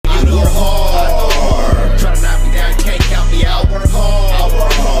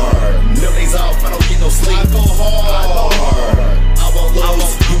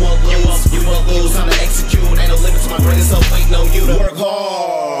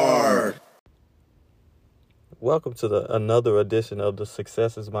Welcome to another edition of the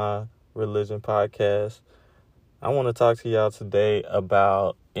Success is My Religion podcast. I want to talk to y'all today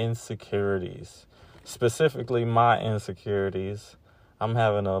about insecurities, specifically my insecurities. I'm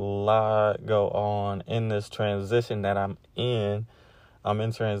having a lot go on in this transition that I'm in. I'm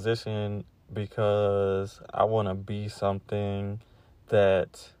in transition because I want to be something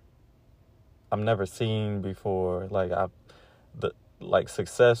that I've never seen before.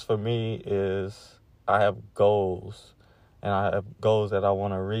 Success for me is I have goals, and I have goals that I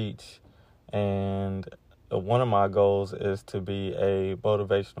want to reach. And one of my goals is to be a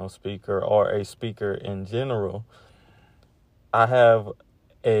motivational speaker or a speaker in general. I have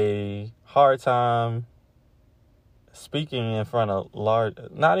a hard time speaking in front of I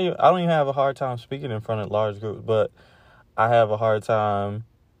don't even have a hard time speaking in front of large groups, but I have a hard time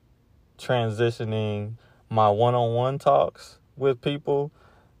transitioning my one-on-one talks with people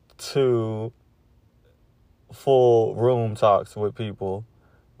to full room talks with people.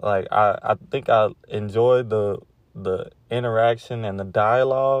 Like I think I enjoy the interaction and the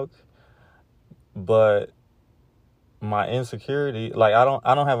dialogue, but my insecurity, I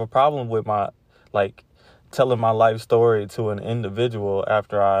don't have a problem with my telling my life story to an individual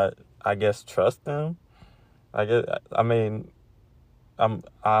after I guess trust them. I'm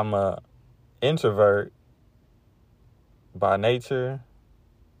a introvert by nature,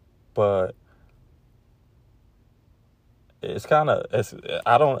 but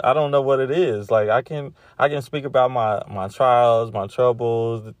I don't know what it is. Like I can speak about my trials, my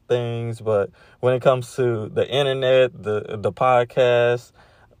troubles, the things, but when it comes to the internet, the podcast,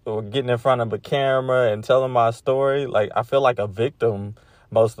 or getting in front of a camera and telling my story, I feel like a victim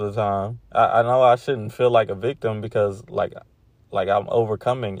most of the time. I know I shouldn't feel like a victim because I'm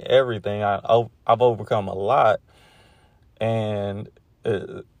overcoming everything. I've overcome a lot, and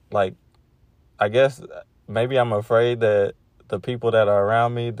I guess maybe I'm afraid that the people that are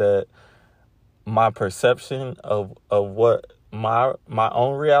around me, that my perception of what my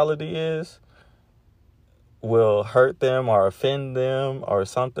own reality is will hurt them or offend them or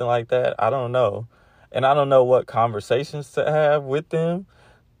something like that. I don't know. And I don't know what conversations to have with them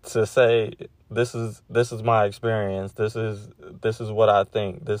to say this is my experience. This is what I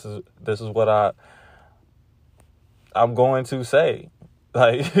think. This is what I'm going to say.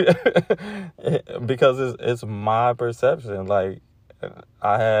 Because it's my perception. I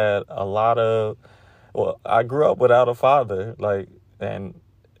had a lot of, I grew up without a father, and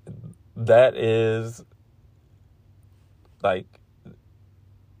that is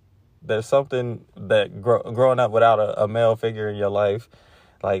there's something that growing up without a male figure in your life,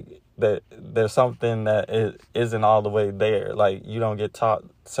 there's something that isn't all the way there. You don't get taught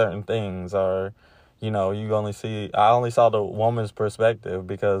certain things, or I only saw the woman's perspective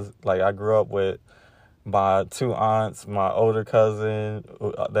because I grew up with my two aunts, my older cousin,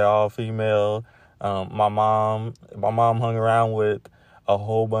 they're all female. My mom hung around with a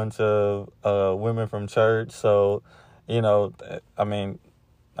whole bunch of women from church. So,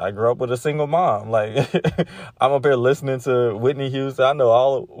 I grew up with a single mom. I'm up here listening to Whitney Houston. I know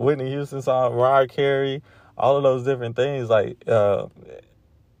all of Whitney Houston songs, Mariah Carey, all of those different things.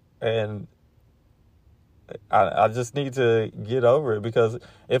 And I just need to get over it, because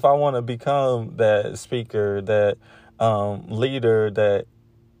if I want to become that speaker, that leader, that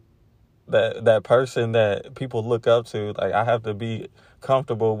person that people look up to, I have to be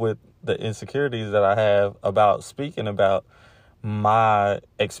comfortable with the insecurities that I have about speaking about my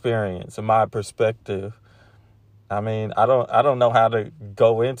experience and my perspective. I don't know how to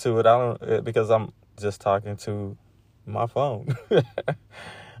go into it. Because I'm just talking to my phone.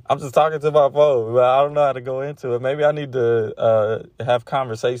 I'm just talking to my phone, but I don't know how to go into it. Maybe I need to have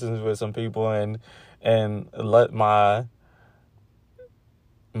conversations with some people and let my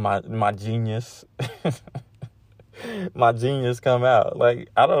genius my genius come out. I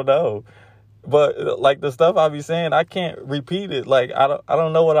don't know. But the stuff I be saying, I can't repeat it. I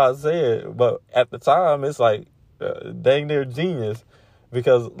don't know what I said, but at the time it's dang near genius,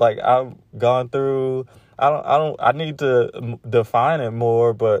 because I've gone through. I need to define it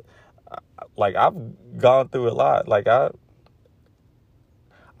more, but I've gone through a lot.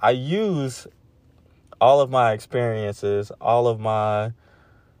 I use all of my experiences, all of my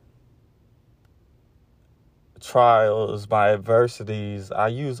trials, my adversities. I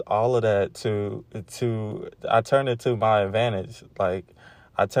use all of that I turn it to my advantage. I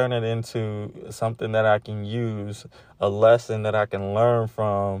turn it into something that I can use, a lesson that I can learn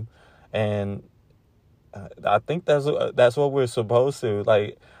from, and I think that's what we're supposed to.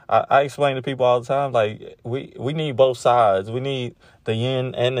 Like, I explain to people all the time, like, we need both sides. We need the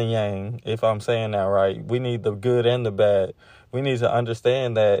yin and the yang, if I'm saying that right. We need the good and the bad. We need to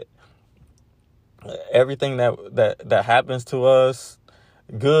understand that everything that happens to us,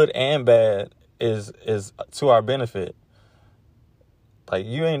 good and bad, is to our benefit. Like,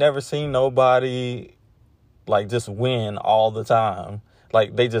 you ain't ever seen nobody like just win all the time.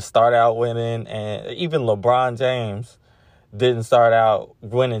 Like, they just start out winning, and even LeBron James didn't start out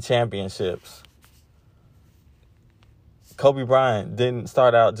winning championships. Kobe Bryant didn't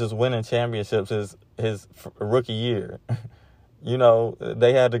start out just winning championships his rookie year. You know,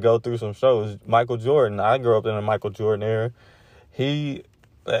 they had to go through some shows. Michael Jordan, I grew up in the Michael Jordan era. He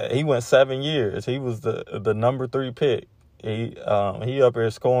went 7 years. He was the number 3 pick. He up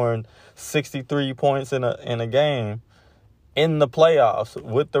here scoring 63 points in a game in the playoffs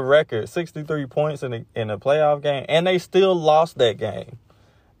with the record, 63 points in a playoff game, and they still lost that game.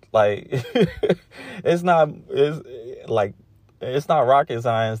 Like, it's not rocket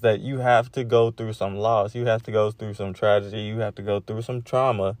science that you have to go through some loss. You have to go through some tragedy. You have to go through some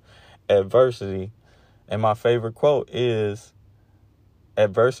trauma, adversity. And my favorite quote is,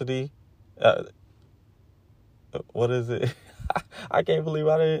 adversity, what is it? I can't believe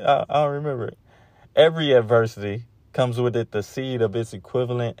I don't remember it. Every adversity comes with it the seed of its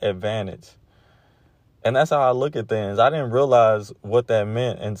equivalent advantage. And that's how I look at things. I didn't realize what that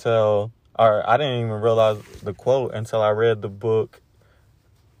meant I didn't even realize the quote until I read the book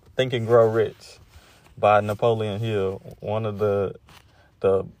Think and Grow Rich by Napoleon Hill, one of the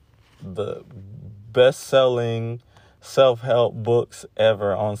best-selling self-help books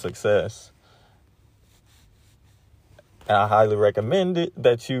ever on success. And I highly recommend it,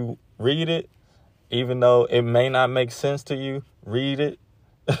 that you read it, even though it may not make sense to you. Read it.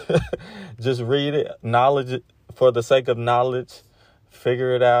 Just read it. Knowledge it for the sake of knowledge.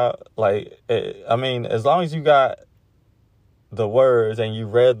 Figure it out. Like, as long as you got the words and you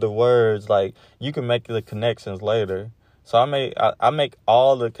read the words, like, you can make the connections later. So I make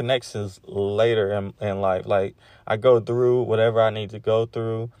all the connections later in life. Like, I go through whatever I need to go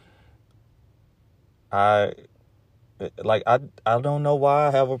through. I don't know why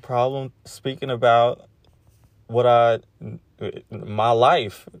I have a problem speaking about my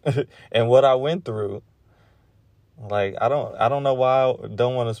life and what I went through. Like, I don't know why I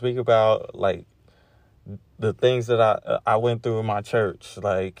don't want to speak about, like, the things that I went through in my church,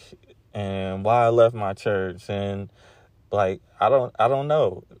 like, and why I left my church, and, like, I don't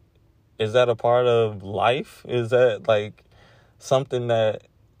know. Is that a part of life? Is that, like, something that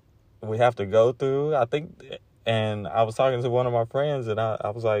we have to go through? I think, and I was talking to one of my friends, and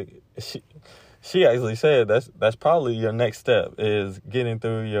I was like, she actually said that's probably your next step, is getting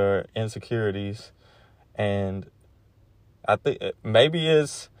through your insecurities. And I think maybe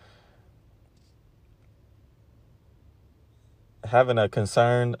it's having a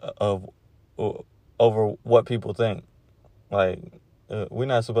concern over what people think. Like, we're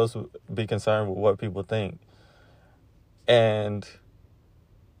not supposed to be concerned with what people think. And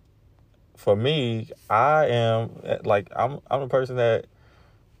for me, I'm a person that,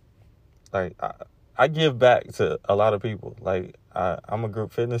 like, I give back to a lot of people. Like, I'm a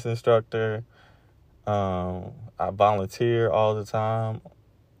group fitness instructor. I volunteer all the time.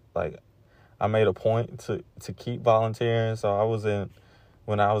 Like, I made a point to keep volunteering. So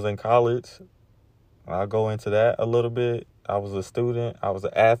when I was in college, I'll go into that a little bit. I was a student. I was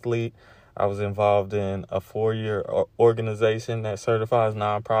an athlete. I was involved in a 4-year organization that certifies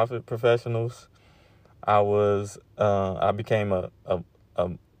nonprofit professionals. I became a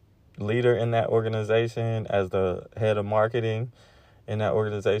leader in that organization as the head of marketing in that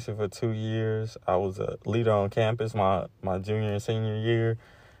organization for 2 years. I was a leader on campus my junior and senior year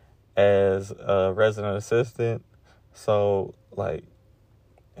as a resident assistant. So, like,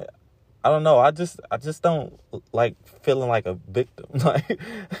 I don't know. I just don't like feeling like a victim.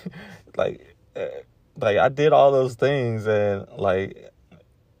 like I did all those things, and, like,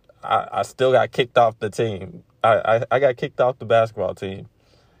 I still got kicked off the team. I got kicked off the basketball team.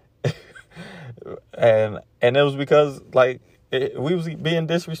 and it was because, like, we was being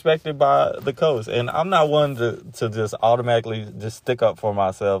disrespected by the coach. And I'm not one to just automatically just stick up for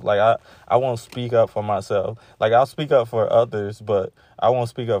myself. Like, I won't speak up for myself. Like, I'll speak up for others, but I won't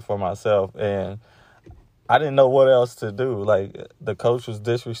speak up for myself. And I didn't know what else to do. Like, the coach was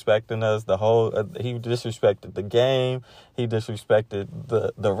disrespecting us. He disrespected the game. He disrespected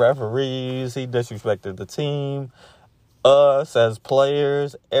the referees. He disrespected the team, us as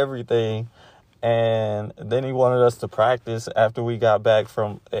players, everything. And then he wanted us to practice after we got back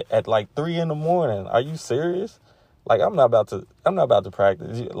from at like 3 a.m. Are you serious? Like, I'm not about to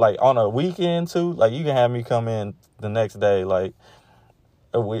practice. Like, on a weekend too, like, you can have me come in the next day. Like,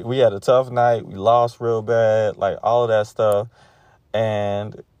 we had a tough night. We lost real bad, like, all of that stuff.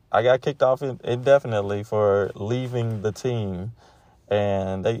 And I got kicked off indefinitely for leaving the team.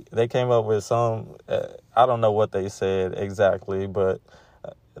 And they came up with some, I don't know what they said exactly, but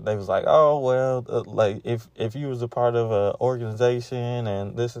they was like, oh, well, like, if you was a part of an organization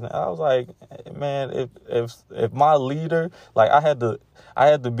and this and that. I was like, man, if my leader, like, I had to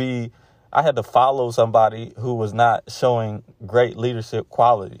follow somebody who was not showing great leadership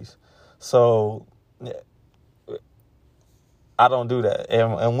qualities. So I don't do that.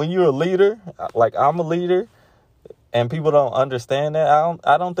 And when you're a leader, like I'm a leader, and people don't understand that,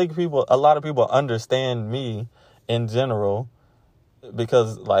 I don't think a lot of people understand me in general,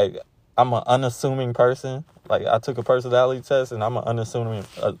 because, like, I'm an unassuming person. Like, I took a personality test, and I'm an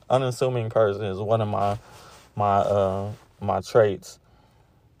unassuming person is one of my traits.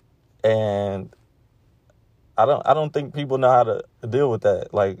 And I don't think people know how to deal with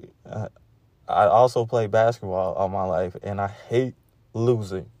that. Like, I also play basketball all my life, and I hate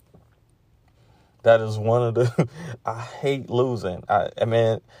losing. That is one of the I hate losing. I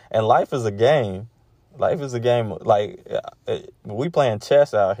mean, and life is a game. Life is a game. Like, we playing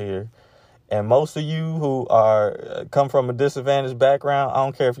chess out here, and most of you who come from a disadvantaged background, I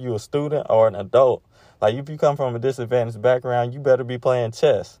don't care if you're a student or an adult. Like, if you come from a disadvantaged background, you better be playing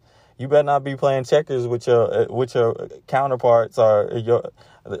chess. You better not be playing checkers with your counterparts or your.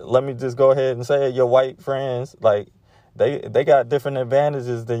 Let me just go ahead and say it, your white friends. Like, they got different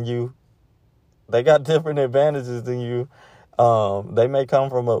advantages than you. They got different advantages than you. They may come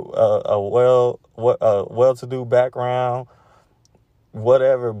from a well-to-do background,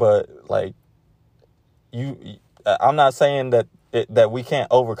 whatever. But, like, I'm not saying that we can't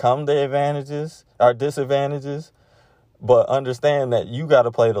overcome the advantages or disadvantages, but understand that you got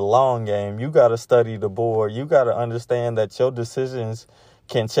to play the long game. You got to study the board. You got to understand that your decisions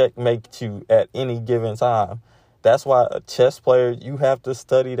can checkmate you at any given time. That's why a chess player, you have to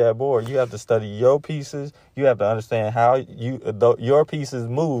study that board. You have to study your pieces. You have to understand how your pieces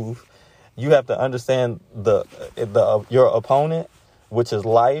move. You have to understand your opponent, which is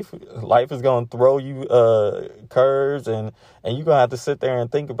life. Life is going to throw you curves, and you're going to have to sit there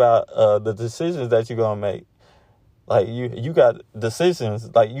and think about the decisions that you're going to make. Like, you got decisions,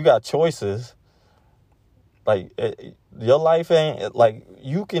 like, you got choices. Like, your life ain't, like,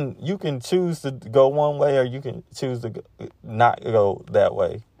 you can choose to go one way, or you can choose to not go that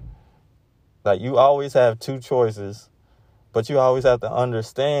way. Like, you always have two choices, but you always have to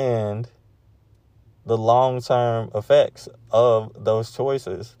understand the long-term effects of those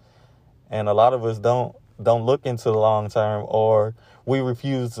choices. And a lot of us don't look into the long term, or we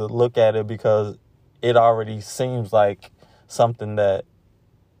refuse to look at it because it already seems like something that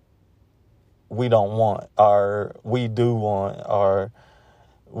we don't want, or we do want, or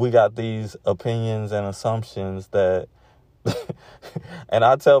we got these opinions and assumptions that and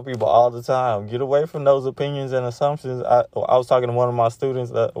I tell people all the time, get away from those opinions and assumptions. I was talking to one of my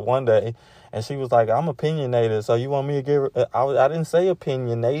students one day, and she was like, I'm opinionated, so you want me to give I didn't say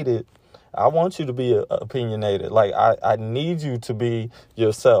opinionated. I want you to be opinionated. Like, I need you to be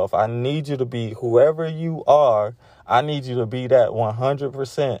yourself. I need you to be whoever you are. I need you to be that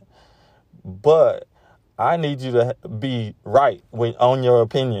 100%. But I need you to be right on your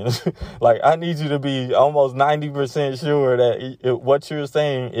opinions. Like, I need you to be almost 90% sure that what you're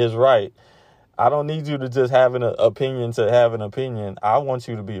saying is right. I don't need you to just have an opinion to have an opinion. I want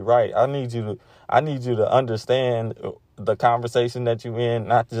you to be right. I need you to understand the conversation that you're in,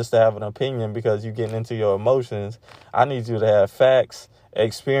 not just to have an opinion because you're getting into your emotions. I need you to have facts,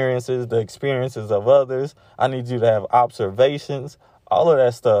 experiences, the experiences of others. I need you to have observations, all of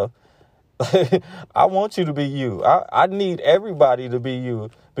that stuff. I want you to be you. I need everybody to be you,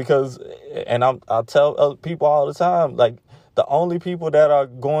 because, and I tell people all the time, like, the only people that are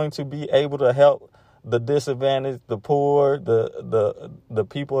going to be able to help the disadvantaged, the poor, the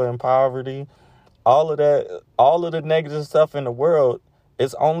people in poverty, all of that, all of the negative stuff in the world,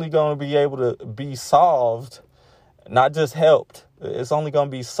 it's only going to be able to be solved, not just helped. It's only going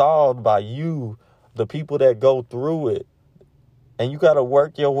to be solved by you, the people that go through it. And you got to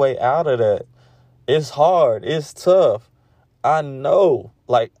work your way out of that. It's hard. It's tough. I know.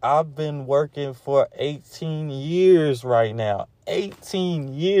 Like, I've been working for 18 years right now.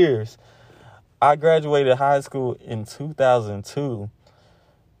 18 years. I graduated high school in 2002.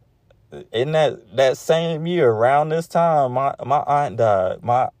 In that same year, around this time, my aunt died.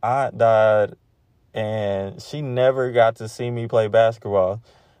 My aunt died and she never got to see me play basketball.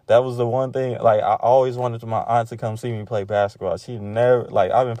 That was the one thing, like, I always wanted my aunt to come see me play basketball. She never,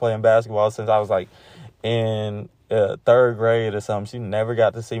 like, I've been playing basketball since I was, like, in third grade or something. She never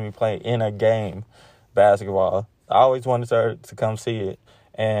got to see me play in a game basketball. I always wanted her to come see it.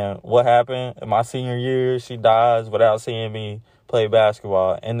 And what happened? In my senior year, she dies without seeing me play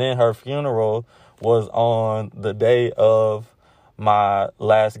basketball. And then her funeral was on the day of my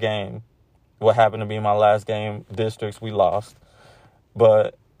last game. What happened to be my last game, districts, we lost.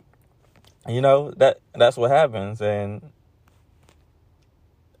 But, you know, that's what happens. And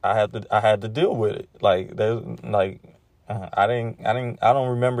I had to deal with it. Like, there's, like, I don't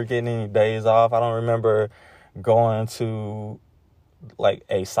remember getting any days off. I don't remember going to, like,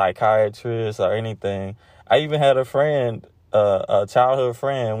 a psychiatrist or anything. I even had a friend, a childhood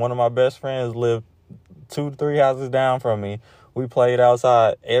friend. One of my best friends lived 2-3 houses down from me. We played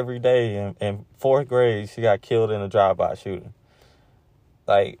outside every day. In fourth grade, she got killed in a drive-by shooting.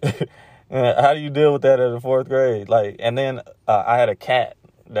 Like, how do you deal with that in the fourth grade? Like, and then I had a cat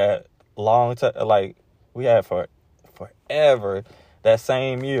that like, we had for forever. That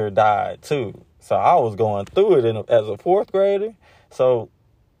same year died too. So I was going through it as a fourth grader. So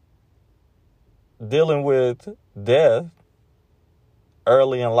dealing with death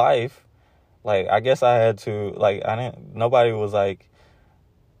early in life, like, I guess I had to, like, nobody was, like,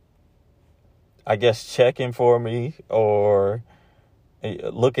 I guess, checking for me or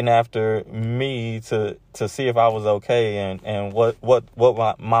looking after me to see if I was okay and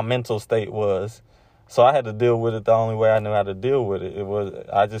what my mental state was. So I had to deal with it the only way I knew how to deal with it.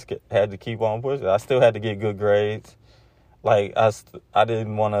 I just had to keep on pushing. I still had to get good grades. Like, I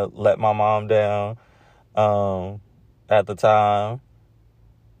didn't want to let my mom down at the time.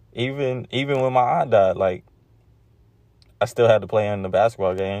 Even when my aunt died, like, I still had to play in the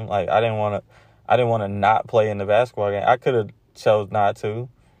basketball game. Like, I didn't want to not play in the basketball game. I could have chose not to,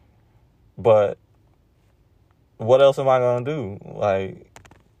 but what else am I gonna do? Like,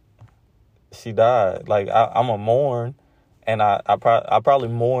 she died. Like, I'm a mourn, and I probably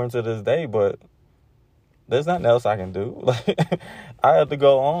mourn to this day, but there's nothing else I can do. Like, I have to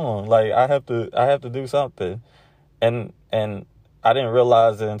go on. Like, I have to do something, and I didn't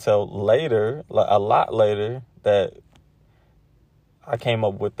realize it until later, like a lot later, that I came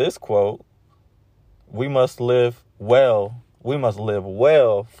up with this quote: "We must live well. We must live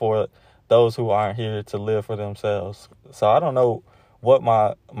well for those who aren't here to live for themselves." So I don't know what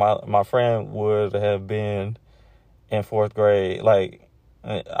my friend would have been in fourth grade. Like,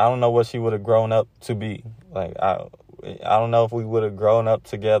 I don't know what she would have grown up to be. Like, I don't know if we would have grown up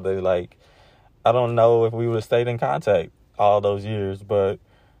together. Like, I don't know if we would have stayed in contact all those years. But,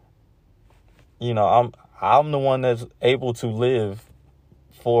 you know, I'm the one that's able to live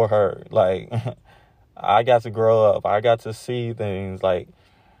for her. Like, I got to grow up. I got to see things. Like,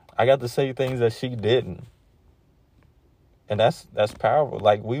 I got to see things that she didn't. And that's powerful.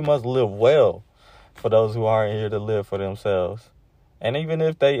 Like, we must live well for those who aren't here to live for themselves. And even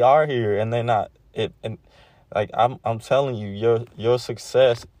if they are here and they're not, like, I'm telling you, your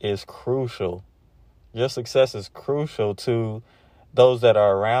success is crucial. Your success is crucial to those that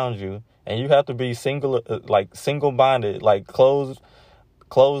are around you. And you have to be single-minded, like, closed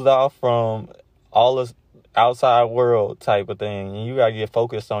off from all this outside world type of thing. And you gotta get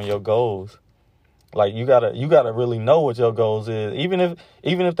focused on your goals. Like, you gotta really know what your goals is. Even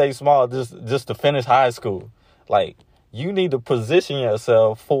if they small, just to finish high school. Like, you need to position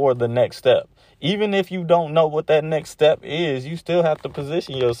yourself for the next step. Even if you don't know what that next step is, you still have to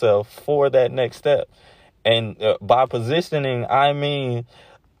position yourself for that next step. And by positioning, I mean,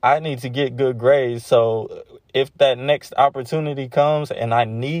 I need to get good grades. So if that next opportunity comes and I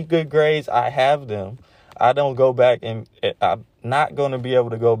need good grades, I have them. I don't go back, and I'm not going to be able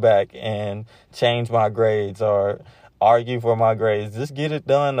to go back and change my grades or argue for my grades. Just get it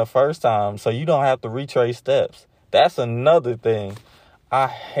done the first time so you don't have to retrace steps. That's another thing. I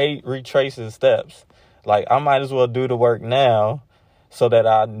hate retracing steps. Like, I might as well do the work now so that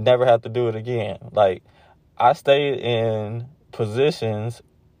I never have to do it again. Like, I stayed in positions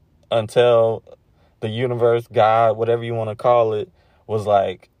until the universe, God, whatever you want to call it, was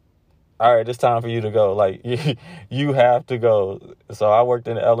like, all right, it's time for you to go. Like, you have to go. So I worked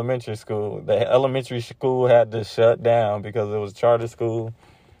in the elementary school. The elementary school had to shut down because it was a charter school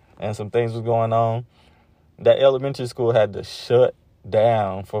and some things was going on. That elementary school had to shut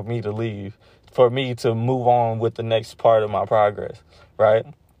down for me to leave, for me to move on with the next part of my progress, right?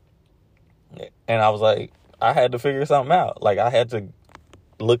 And I was like, I had to figure something out. Like, I had to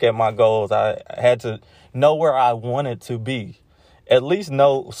look at my goals. I had to know where I wanted to be. at least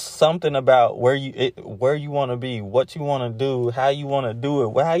know something about where you want to be, what you want to do, how you want to do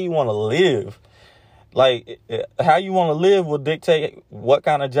it, how you want to live. Like, how you want to live will dictate what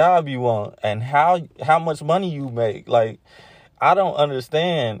kind of job you want and how much money you make. Like, I don't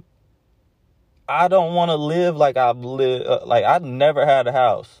understand. I don't want to live like I've lived. Like, I never had a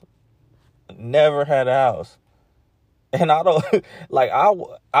house. Never had a house. And I don't, like,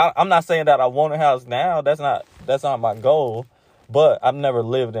 I'm not saying that I want a house now. That's not my goal. But I've never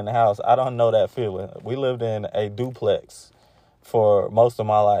lived in a house. I don't know that feeling. We lived in a duplex for most of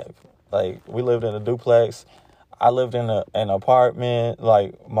my life. Like, we lived in a duplex. I lived in an apartment.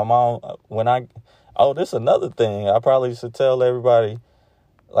 Like, my mom, this is another thing I probably should tell everybody.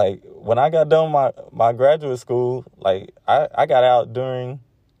 Like, when I got done my graduate school, like, I got out during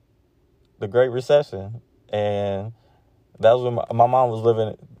the Great Recession. And that was when my mom was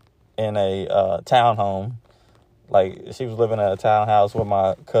living in a townhome. Like, she was living in a townhouse with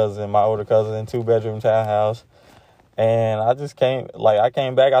my older cousin, 2-bedroom townhouse. And I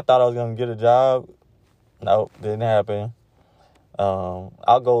came back. I thought I was going to get a job. Nope, didn't happen.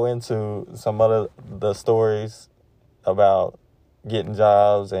 I'll go into some of the stories about getting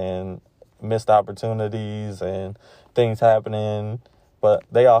jobs and missed opportunities and things happening. But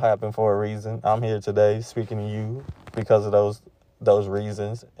they all happen for a reason. I'm here today speaking to you because of those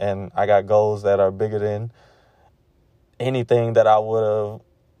reasons. And I got goals that are bigger than anything that I would have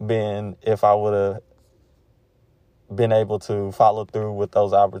been if I would have been able to follow through with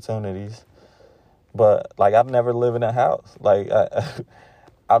those opportunities. But, like, I've never lived in a house. Like, I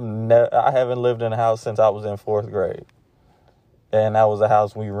haven't lived in a house since I was in 4th grade. And that was a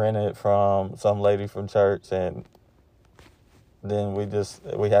house we rented from some lady from church. And then we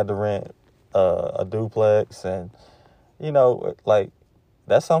had to rent a duplex. And, like,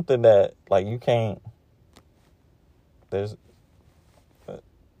 that's something that, like, you can't,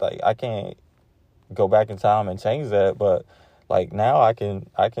 I can't go back in time and change that. But, like, now I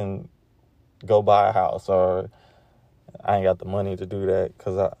can go buy a house, or I ain't got the money to do that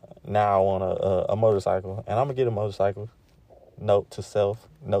because now I want a motorcycle, and I'm gonna get a motorcycle. Note to self,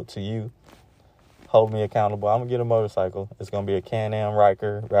 note to you, hold me accountable. I'm gonna get a motorcycle. It's gonna be a Can-Am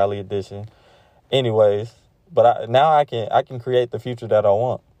Ryker Rally Edition. Anyways, but now I can create the future that I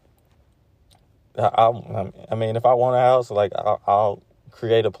want. I mean, if I want a house, like, I'll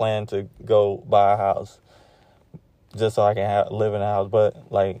create a plan to go buy a house just so I can live in a house.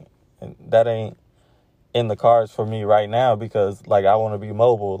 But, like, that ain't in the cards for me right now because, like, I want to be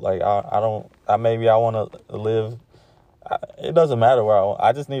mobile. Like, maybe I want to live. It doesn't matter where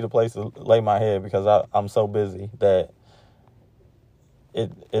I just need a place to lay my head because I'm so busy that it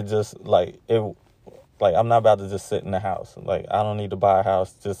just, like, I'm not about to just sit in the house. Like, I don't need to buy a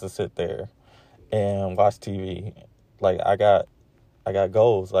house just to sit there and watch TV. Like, I got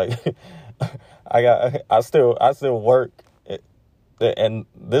goals. Like, I still work. And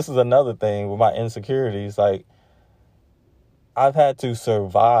this is another thing with my insecurities. Like, I've had to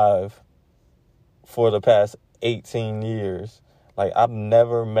survive for the past 18 years. Like, I've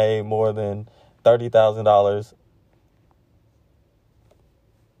never made more than $30,000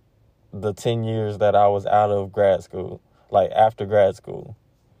 the 10 years that I was out of grad school, like, after grad school,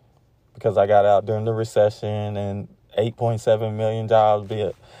 because I got out during the recession and 8.7 million jobs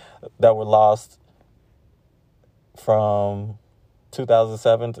that were lost from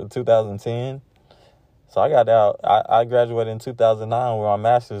 2007 to 2010. So I got out. I graduated in 2009 with my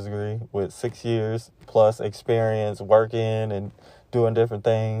master's degree with 6 years plus experience working and doing different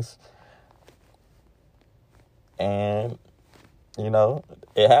things. And,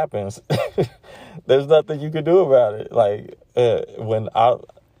 it happens. There's nothing you can do about it. Like, when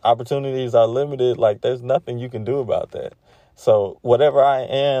opportunities are limited, like, there's nothing you can do about that. So whatever I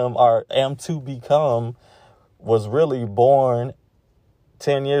am or am to become was really born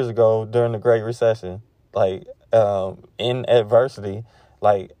 10 years ago during the Great Recession, like, in adversity.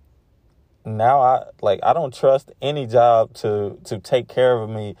 Like, now I don't trust any job to take care of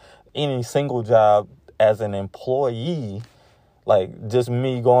me, any single job as an employee. Like, just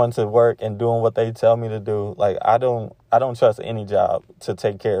me going to work and doing what they tell me to do. Like, I don't trust any job to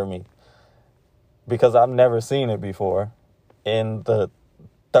take care of me because I've never seen it before. In the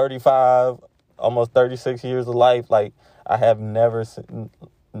 35, almost 36 years of life, like, I have never seen,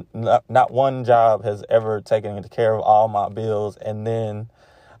 not one job has ever taken care of all my bills. And then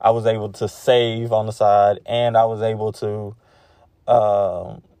I was able to save on the side, and I was able to,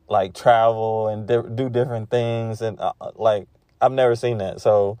 like, travel and do different things. And, like, I've never seen that.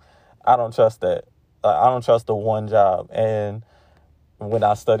 So I don't trust that. I don't trust the one job. And when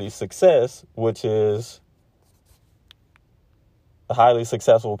I study success, which is highly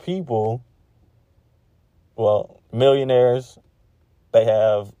successful people, well, millionaires, they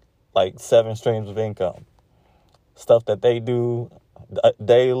have like 7 streams of income. Stuff that they do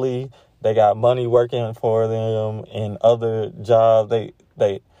daily. They got money working for them in other jobs. They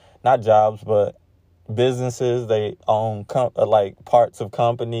not jobs, but businesses. They own like parts of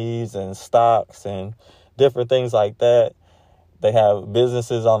companies and stocks and different things like that. They have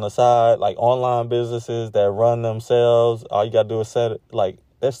businesses on the side, like online businesses that run themselves. All you got to do is set it. Like,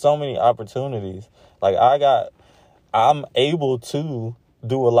 there's so many opportunities. Like, I'm able to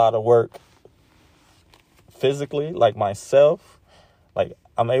do a lot of work physically, like myself. Like,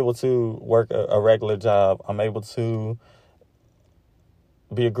 I'm able to work a regular job. I'm able to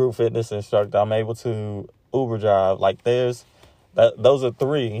be a group fitness instructor. I'm able to Uber drive. Like, those are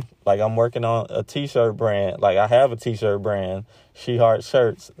 3. Like, I'm working on a t-shirt brand. Like, I have a t-shirt brand, She Heart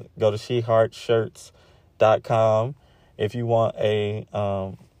Shirts. Go to sheheartshirts.com if you want a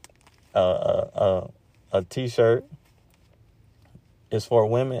t-shirt. It's for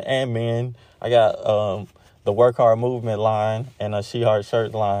women and men. I got the Work Hard Movement line and a She Heart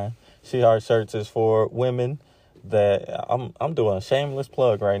Shirt line. She Heart Shirts is for women. That I'm doing a shameless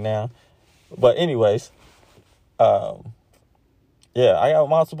plug right now. But anyways, yeah, I got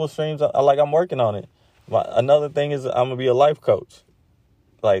multiple streams. I'm working on it. Another thing is I'm going to be a life coach.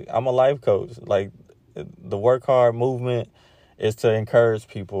 Like, I'm a life coach. Like, the Work Hard movement is to encourage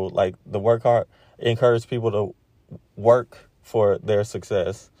people. Like, the Work Hard encourage people to work for their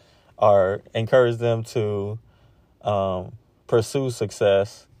success, or encourage them to pursue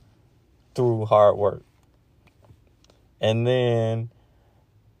success through hard work. And then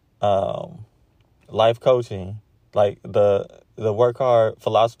life coaching, like the Work Hard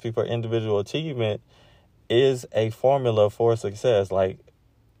philosophy for individual achievement, is a formula for success. Like,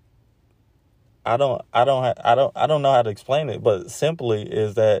 I don't know how to explain it, but simply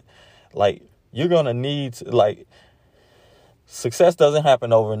is that, like, you're gonna need to, like, success doesn't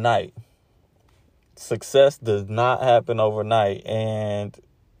happen overnight. Success does not happen overnight, and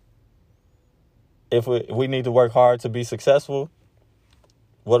if we need to work hard to be successful,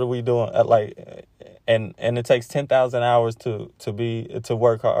 what are we doing? And it takes 10,000 hours to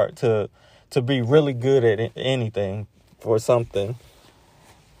work hard, to be really good at anything for something.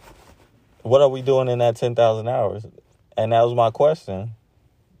 What are we doing in that 10,000 hours? And that was my question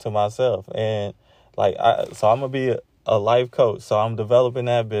to myself. And so I'm gonna be a life coach. So I'm developing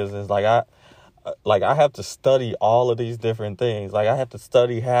that business. I have to study all of these different things. Like, I have to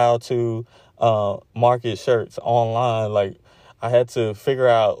study how to market shirts online. Like, I had to figure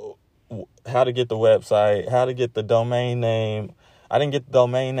out how to get the website, how to get the domain name. I didn't get the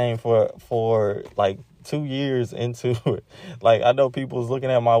domain name for like 2 years into it. Like, I know people's looking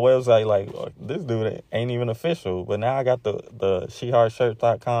at my website like, oh, this dude ain't even official. But now I got the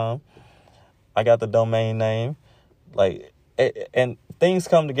sheheartshirts.com. I got the domain name. Like, and things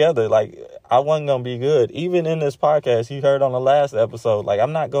come together. Like, I wasn't going to be good. Even in this podcast, you heard on the last episode, like,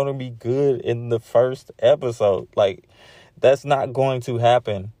 I'm not going to be good in the first episode. Like, that's not going to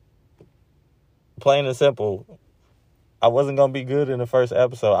happen. Plain and simple. I wasn't going to be good in the first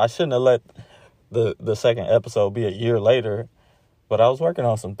episode. I shouldn't have let the second episode be a year later, but I was working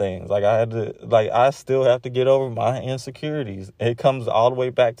on some things. Like, I still have to get over my insecurities. It comes all the way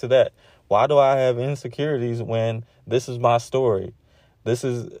back to that. Why do I have insecurities when this is my story? This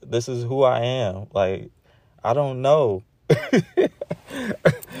is who I am. Like, I don't know. That's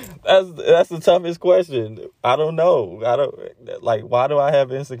the toughest question. I don't know. Why do I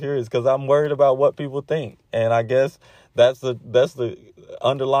have insecurities? Because I'm worried about what people think. And I guess that's the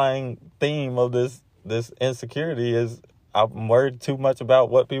underlying theme of this insecurity is I'm worried too much about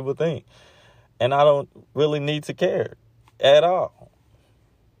what people think. And I don't really need to care at all.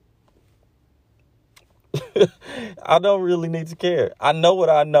 I don't really need to care. I know what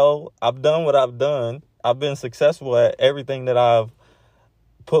I know. I've done what I've done. I've been successful at everything that I've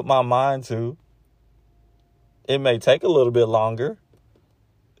put my mind to. It may take a little bit longer,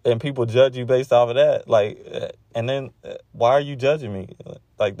 and people judge you based off of that. Like, and then why are you judging me?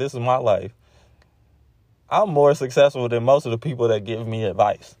 Like, this is my life. I'm more successful than most of the people that give me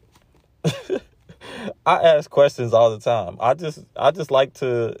advice. I ask questions all the time. I just like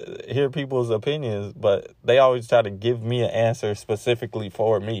to hear people's opinions, but they always try to give me an answer specifically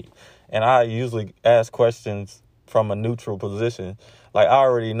for me. And I usually ask questions from a neutral position. Like, I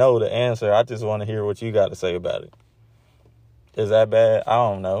already know the answer. I just want to hear what you got to say about it. Is that bad? I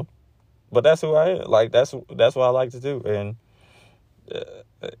don't know. But that's who I am. Like, that's what I like to do.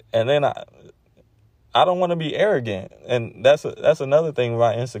 And then I don't want to be arrogant, and that's another thing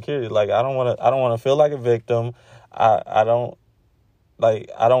about insecurity. Like, I don't want to feel like a victim. I don't like,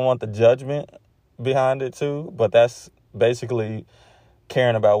 I don't want the judgment behind it too, but that's basically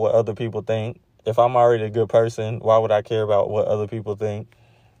caring about what other people think. If I'm already a good person, why would I care about what other people think?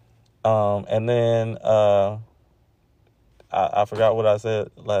 And then I forgot what I said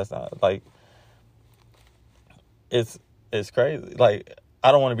last time. Like, it's crazy. Like,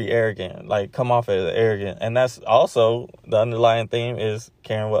 I don't want to be arrogant, like come off as arrogant. And that's also the underlying theme, is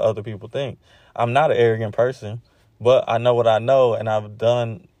caring what other people think. I'm not an arrogant person, but I know what I know, and I've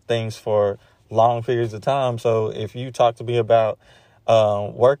done things for long periods of time. So if you talk to me about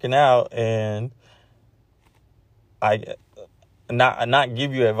working out, and I not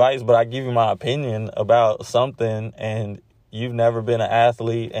give you advice, but I give you my opinion about something, and you've never been an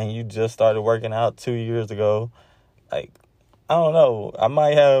athlete and you just started working out 2 years ago, like, I don't know, I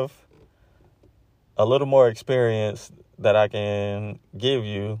might have a little more experience that I can give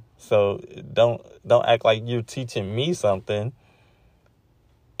you. So don't act like you're teaching me something,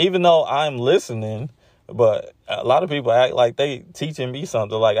 even though I'm listening. But a lot of people act like they teaching me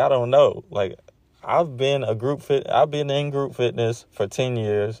something. Like, I don't know. Like, I've been in group fitness for 10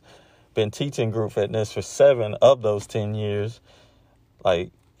 years, been teaching group fitness for 7 of those 10 years.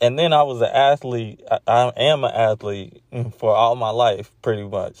 Like, and then I was an athlete. I am an athlete for all my life, pretty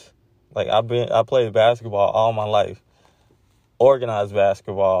much. Like, I played basketball all my life. Organized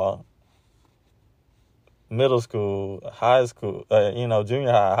basketball, middle school, high school,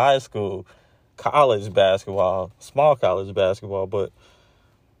 junior high, high school, college basketball, small college basketball. But,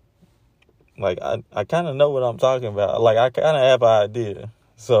 like, I kind of know what I'm talking about. Like, I kind of have an idea.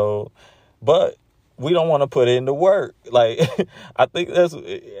 So, but we don't want to put in the work. Like, I think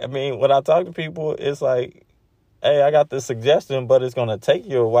when I talk to people, it's like, hey, I got this suggestion, but it's going to take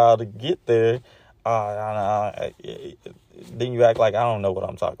you a while to get there. Then you act like I don't know what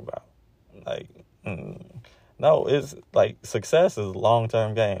I'm talking about. Like, no, it's like, success is a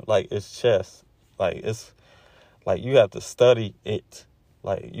long-term game. Like, it's chess. Like, it's like you have to study it.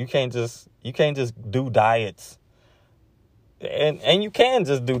 Like, you can't just do diets. And you can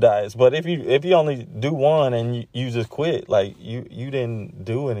just do diets, but if you only do one and you just quit, like, you didn't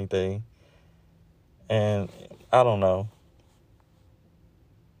do anything. And I don't know.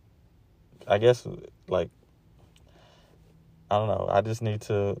 I guess, like, I don't know. I just need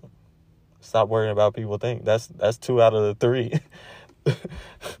to stop worrying about people think. That's 2 out of the 3.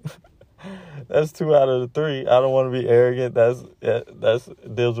 That's 2 out of the 3. I don't want to be arrogant. That's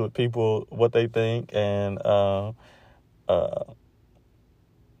deals with people, what they think, and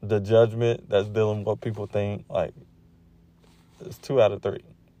the judgment, that's dealing with what people think. Like, it's 2 out of 3.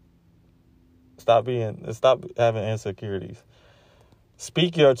 Stop having insecurities.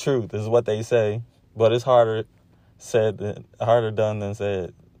 Speak your truth is what they say, but it's harder done than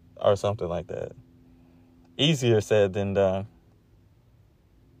said, or something like that. Easier said than done.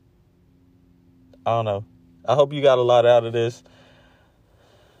 I don't know. I hope you got a lot out of this.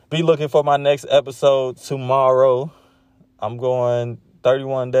 Be looking for my next episode tomorrow. I'm going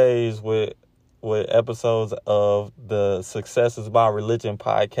 31 days with episodes of the Success is My Religion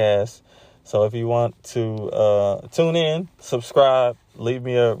podcast. So if you want to tune in, subscribe, leave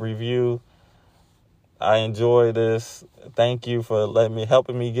me a review. I enjoy this. Thank you for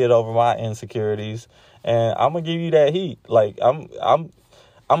helping me get over my insecurities. And I'm gonna give you that heat. Like,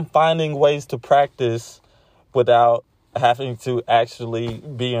 I'm finding ways to practice without having to actually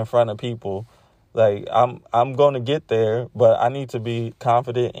be in front of people. Like, I'm going to get there, but I need to be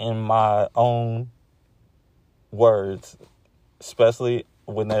confident in my own words, especially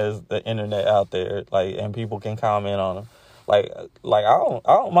when there's the internet out there, like, and people can comment on them. Like I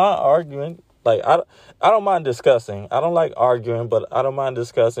don't mind arguing. Like, I don't mind discussing. I don't like arguing, but I don't mind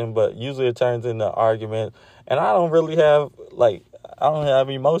discussing. But usually it turns into argument, and I don't have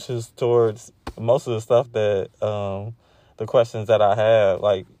emotions towards most of the stuff that the questions that I have.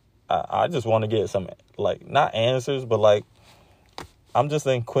 Like, I just want to get some, like, not answers, but, like, I'm just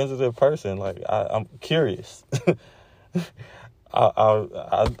an inquisitive person. Like, I'm curious. I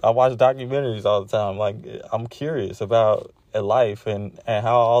watch documentaries all the time. Like, I'm curious about life and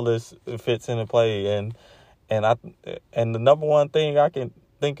how all this fits into play. And the number one thing I can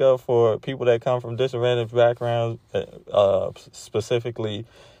think of for people that come from disadvantaged backgrounds, specifically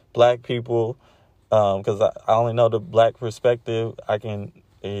Black people, because I only know the Black perspective. I can,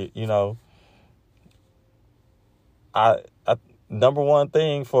 number one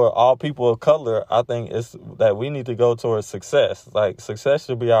thing for all people of color, I think, is that we need to go towards success. Like, success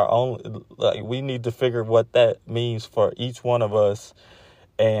should be our own. Like, we need to figure what that means for each one of us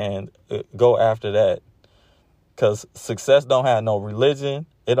and go after that. Because success don't have no religion.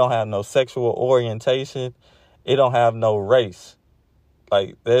 It don't have no sexual orientation. It don't have no race.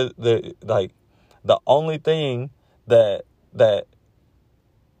 Like the only thing that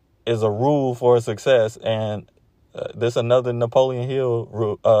is a rule for success, and this another Napoleon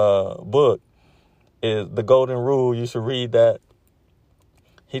Hill book, is The Golden Rule. You should read that.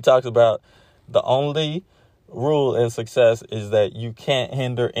 He talks about the only rule in success is that you can't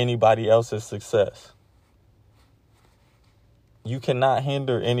hinder anybody else's success. You cannot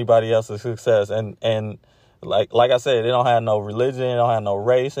hinder anybody else's success. And like I said, it don't have no religion, it don't have no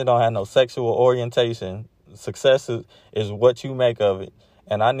race, it don't have no sexual orientation. Success is what you make of it.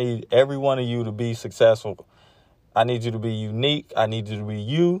 And I need every one of you to be successful. I need you to be unique. I need you to be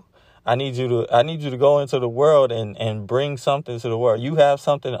you. I need you to go into the world and bring something to the world. You have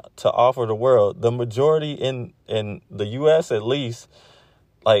something to offer the world. The majority in the US, at least,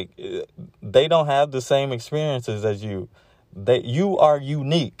 like, they don't have the same experiences as you. You are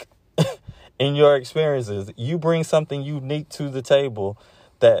unique in your experiences. You bring something unique to the table,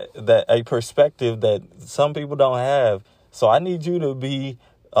 that a perspective that some people don't have. So I need you to be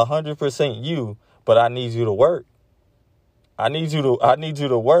 100% you, but I need you to work. I need you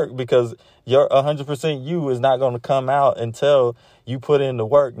to work, because your 100% you is not going to come out until you put in the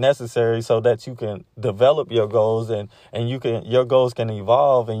work necessary so that you can develop your goals, and your goals can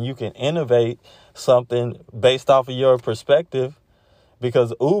evolve, and you can innovate something based off of your perspective,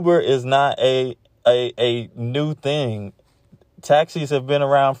 because Uber is not a new thing. Taxis have been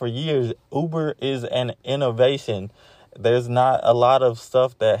around for years. Uber is an innovation. There's not a lot of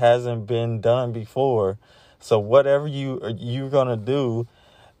stuff that hasn't been done before. So whatever you're gonna do,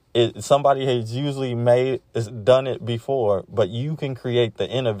 somebody has usually done it before, but you can create the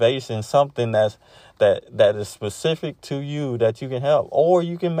innovation, something that is specific to you that you can help, or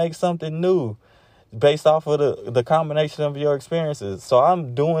you can make something new based off of the combination of your experiences. So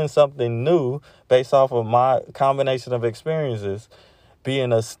I'm doing something new based off of my combination of experiences,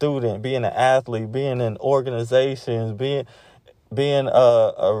 being a student, being an athlete, being in organizations, being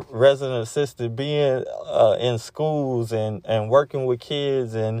a resident assistant, being in schools and working with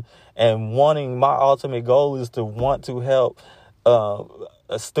kids, and wanting, my ultimate goal is to want to help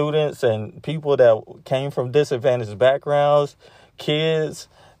students and people that came from disadvantaged backgrounds, kids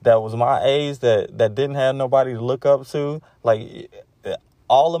that was my age that didn't have nobody to look up to. Like,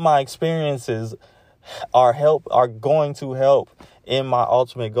 all of my experiences are going to help in my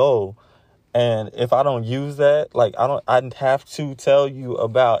ultimate goal. And if I don't use that, like, I have to tell you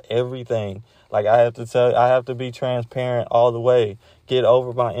about everything. Like, I have to be transparent all the way, get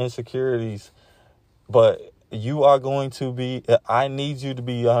over my insecurities. But you are going to I need you to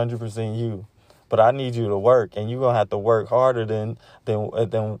be 100% you, but I need you to work, and you're going to have to work harder than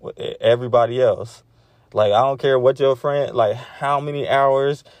everybody else. Like, I don't care what your friend, like, how many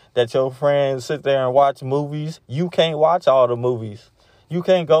hours that your friends sit there and watch movies. You can't watch all the movies. You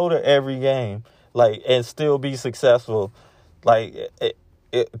can't go to every game, like, and still be successful. Like,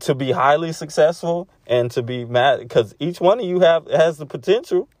 to be highly successful and to be mad, because each one of you has the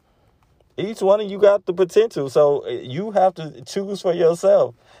potential. Each one of you got the potential. So you have to choose for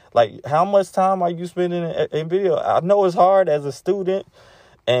yourself. Like, how much time are you spending in video? I know it's hard as a student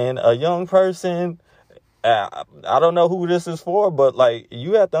and a young person. I don't know who this is for, but, like,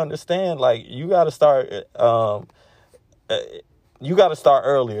 you have to understand, like, you got to start. You got to start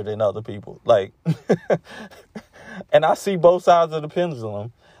earlier than other people. Like, and I see both sides of the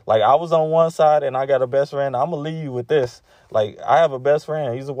pendulum. Like, I was on one side and I got a best friend. I'm going to leave you with this. Like, I have a best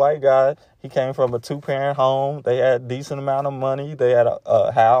friend. He's a white guy. He came from a 2-parent home. They had a decent amount of money. They had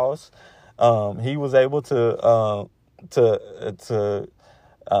a house. He was able to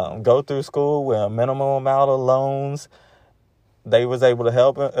go through school with a minimum amount of loans. They was able to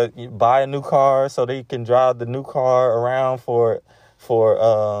help him buy a new car so they can drive the new car around for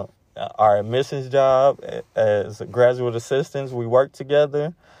our admissions job as graduate assistants. We worked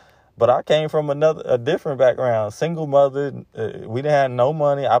together. But I came from a different background, single mother. We didn't have no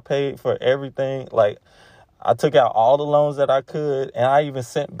money. I paid for everything. Like, I took out all the loans that I could, and I even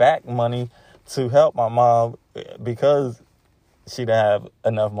sent back money to help my mom because she didn't have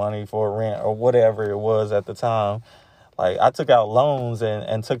enough money for rent or whatever it was at the time. Like, I took out loans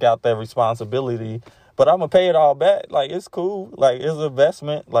and took out that responsibility, but I'm going to pay it all back. Like, it's cool. Like, it's an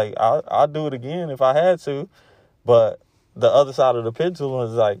investment. Like, I'll do it again if I had to. But the other side of the pendulum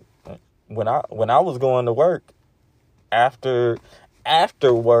is, like, when I was going to work after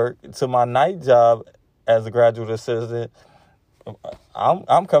work to my night job as a graduate assistant,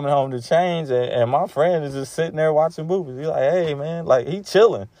 I'm coming home to change, and my friend is just sitting there watching movies. He's like, hey, man, like, he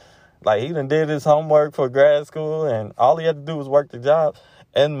chilling. Like, he done did his homework for grad school, and all he had to do was work the job.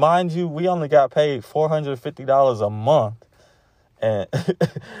 And mind you, we only got paid $450 a month. and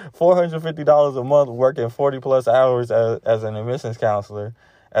 $450 a month working 40 plus hours as an admissions counselor,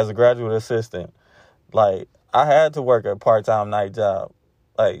 as a graduate assistant. Like, I had to work a part-time night job,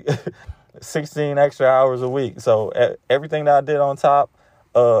 like 16 extra hours a week. So everything that I did on top,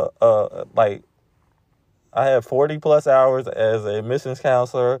 like, I had 40 plus hours as an admissions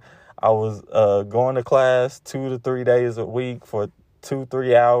counselor. I was going to class 2 to 3 days a week for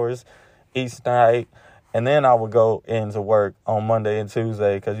 2-3 hours each night. And then I would go into work on Monday and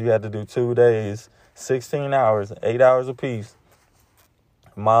Tuesday, because you had to do 2 days, 16 hours, 8 hours apiece.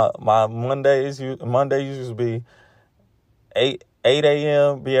 My Mondays used to be 8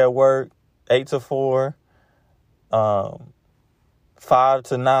 a.m. be at work, 8 to 4, 5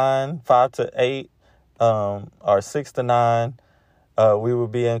 to 9, 5 to 8, or 6 to 9. We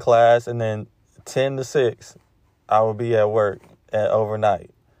would be in class, and then 10 to 6, I would be at work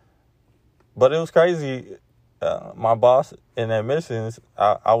overnight. But it was crazy. My boss in admissions,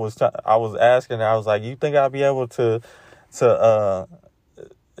 I was asking her, I was like, you think I'd be able to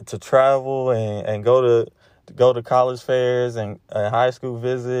travel and go to college fairs and high school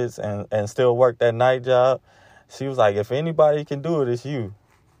visits and still work that night job? She was like, if anybody can do it, it's you.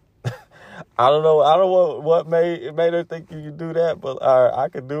 I don't know what made her think you could do that, but I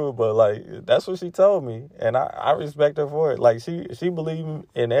could do it. But like, that's what she told me, and I respect her for it. Like, she believed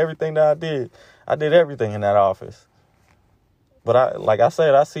in everything that I did. I did everything in that office. But I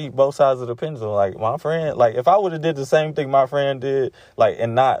said, I see both sides of the pendulum. Like, my friend, like, if I would have did the same thing my friend did, like,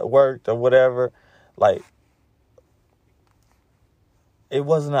 and not worked or whatever, like, it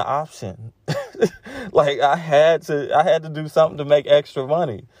wasn't an option. Like, I had to do something to make extra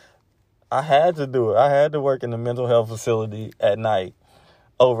money. I had to do it. I had to work in the mental health facility at night,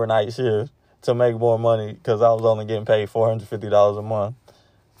 overnight shift, to make more money, because I was only getting paid $450 a month.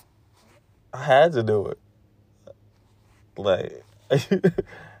 I had to do it. Like,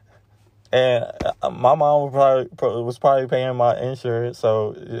 and my mom was probably paying my insurance,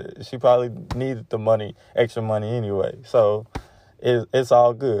 so she probably needed the money, extra money anyway. So it's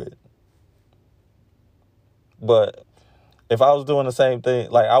all good. But if I was doing the same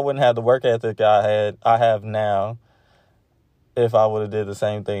thing, like, I wouldn't have the work ethic I have now if I would have did the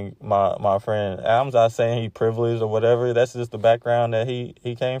same thing my friend. I'm not saying he privileged or whatever. That's just the background that he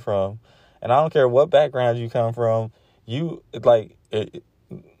came from. And I don't care what background you come from. You, like,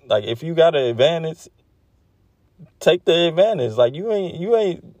 if you got an advantage, take the advantage. Like,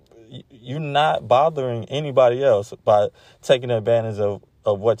 you're not bothering anybody else by taking advantage of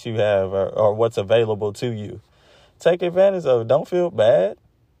what you have or what's available to you. Take advantage of it. Don't feel bad,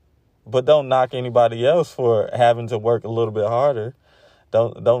 but don't knock anybody else for having to work a little bit harder.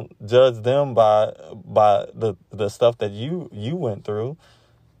 Don't judge them by the stuff that you went through.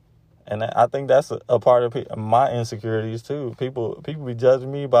 And I think that's a part of my insecurities too. People be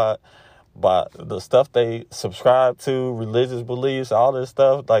judging me by the stuff they subscribe to, religious beliefs, all this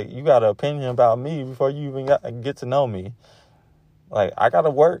stuff. Like, you got an opinion about me before you even get to know me. Like, I got to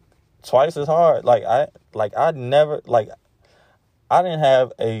work twice as hard. I didn't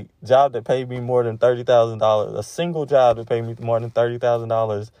have a job that paid me more than $30,000, a single job that paid me more than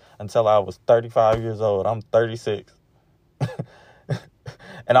 $30,000 until I was 35 years old. I'm 36.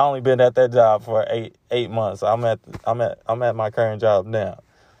 And I only been at that job for eight months. I'm at my current job now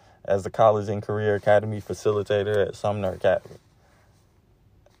as the College and Career Academy facilitator at Sumner Academy.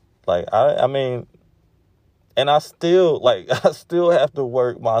 Like, I mean, and I still have to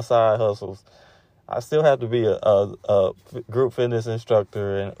work my side hustles. I still have to be a group fitness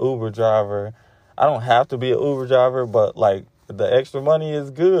instructor and Uber driver. I don't have to be an Uber driver, but like, the extra money is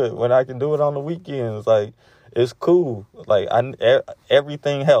good when I can do it on the weekends. Like, it's cool. Like,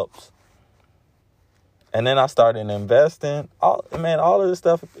 everything helps. And then I started investing. All of this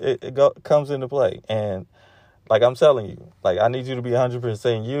stuff, it comes into play. And like, I'm telling you, like, I need you to be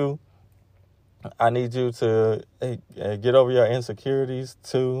 100% you. I need you to get over your insecurities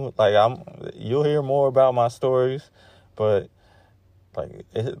too. Like, you'll hear more about my stories, but like,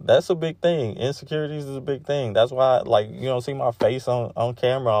 that's a big thing. Insecurities is a big thing. That's why, like, you don't see my face on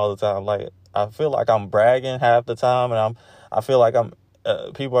camera all the time. Like, I feel like I'm bragging half the time, and I feel like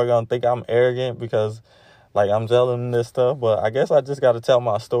people are gonna think I'm arrogant because, like, I'm telling them this stuff. But I guess I just got to tell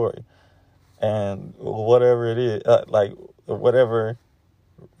my story, and whatever it is, like, whatever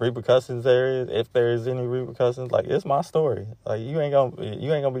repercussions there is, if there is any repercussions, like, it's my story. Like, you ain't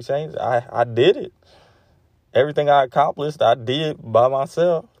gonna be changed. I did it. Everything I accomplished, I did by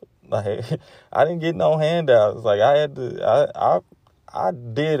myself. Like, I didn't get no handouts. Like, I had to. I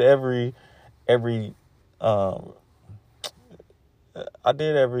did every I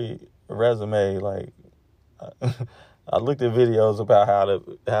did every resume, like, I looked at videos about how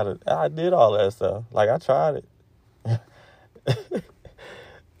to. I did all that stuff. Like, I tried it.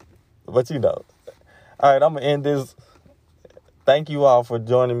 But you know. All right, I'm going to end this. Thank you all for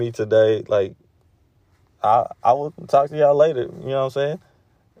joining me today. Like, I will talk to y'all later. You know what I'm saying?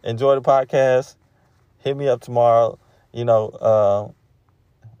 Enjoy the podcast. Hit me up tomorrow. You know,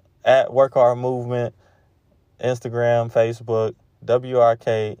 at Work Hard Movement, Instagram, Facebook,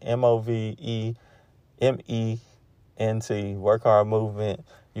 WRKMOVEMENT, Work Hard Movement.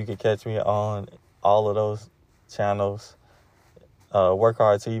 You can catch me on all of those channels. Work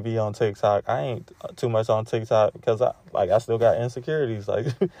Hard TV on TikTok. I ain't too much on TikTok because I still got insecurities. Like,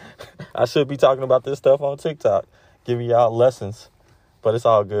 I should be talking about this stuff on TikTok, giving y'all lessons, but it's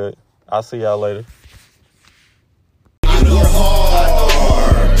all good. I'll see y'all later. Work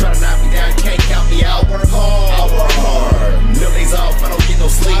hard. Try to knock me down, can't count me out. Work hard. I work hard. No days off, I don't get no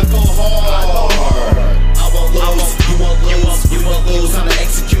sleep. I go hard. I won't lose. You won't lose. You won't lose. Time to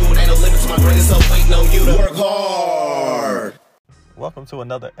execute. Ain't no limit to my greatest hope. Ain't no you to work hard. Welcome to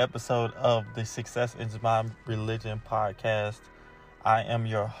another episode of the Success is My Religion podcast. I am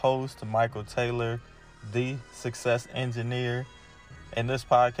your host, Michael Taylor, the Success Engineer. In this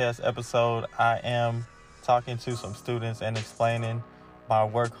podcast episode, I am talking to some students and explaining my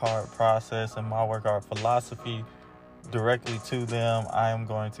work hard process and my work hard philosophy directly to them. I am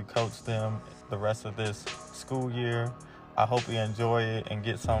going to coach them the rest of this school year. I hope you enjoy it and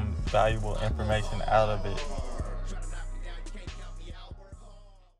get some valuable information out of it.